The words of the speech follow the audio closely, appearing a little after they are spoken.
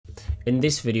In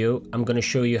this video, I'm going to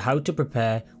show you how to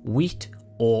prepare wheat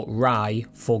or rye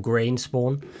for grain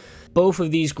spawn. Both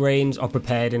of these grains are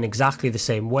prepared in exactly the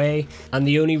same way, and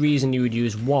the only reason you would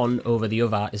use one over the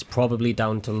other is probably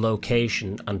down to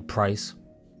location and price.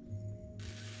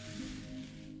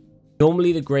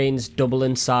 Normally the grains double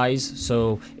in size,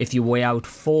 so if you weigh out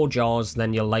 4 jars,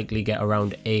 then you'll likely get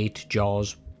around 8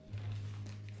 jars.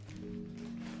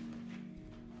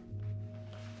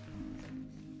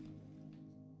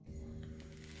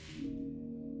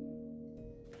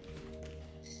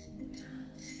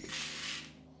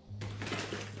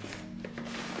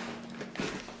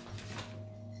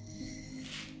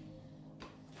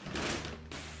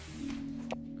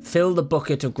 Fill the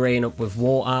bucket of grain up with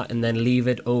water and then leave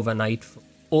it overnight.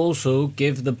 Also,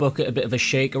 give the bucket a bit of a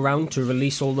shake around to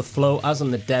release all the floaters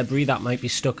and the debris that might be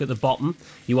stuck at the bottom.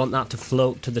 You want that to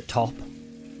float to the top.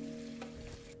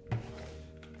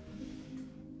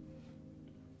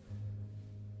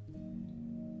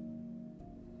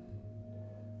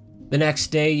 The next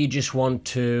day you just want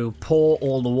to pour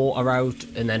all the water out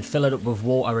and then fill it up with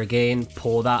water again,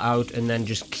 pour that out, and then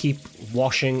just keep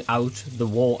washing out the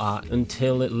water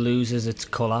until it loses its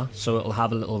colour, so it'll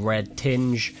have a little red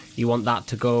tinge. You want that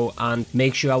to go, and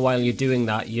make sure while you're doing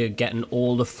that you're getting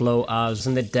all the floaters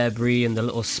and the debris and the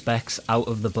little specks out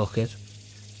of the bucket.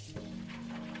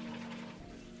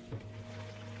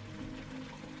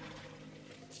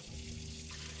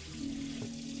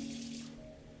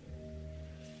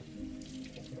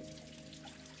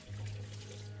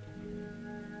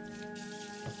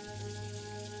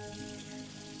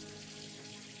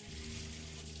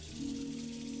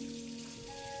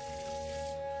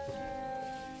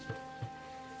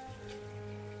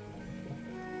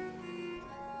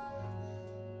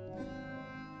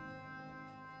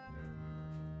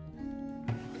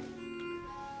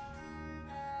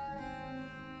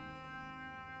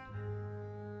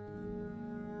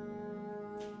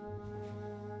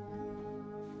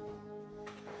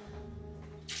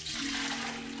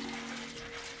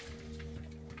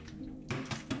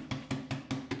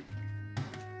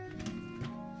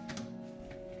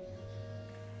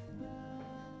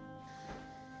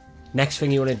 Next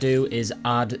thing you want to do is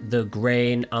add the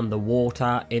grain and the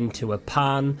water into a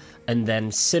pan and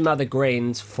then simmer the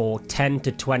grains for 10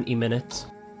 to 20 minutes.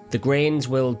 The grains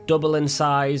will double in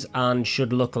size and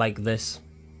should look like this.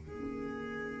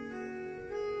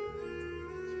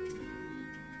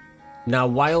 Now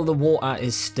while the water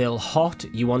is still hot,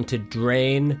 you want to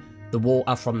drain the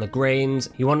water from the grains.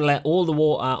 You want to let all the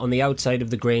water on the outside of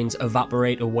the grains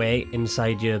evaporate away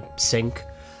inside your sink.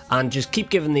 And just keep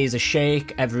giving these a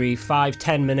shake every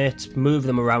 5-10 minutes, move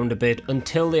them around a bit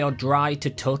until they are dry to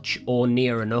touch or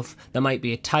near enough. There might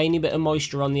be a tiny bit of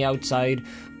moisture on the outside,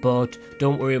 but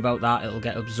don't worry about that, it'll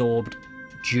get absorbed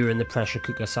during the pressure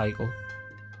cooker cycle.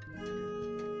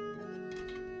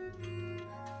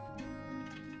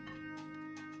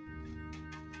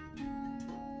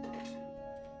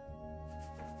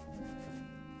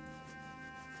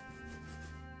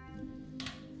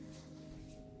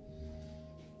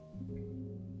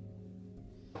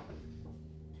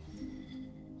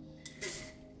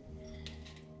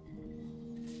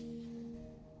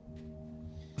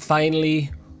 Finally,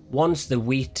 once the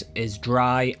wheat is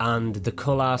dry and the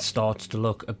colour starts to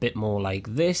look a bit more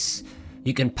like this,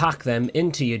 you can pack them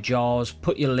into your jars,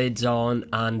 put your lids on,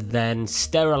 and then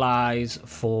sterilise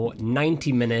for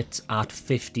 90 minutes at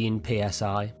 15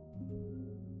 psi.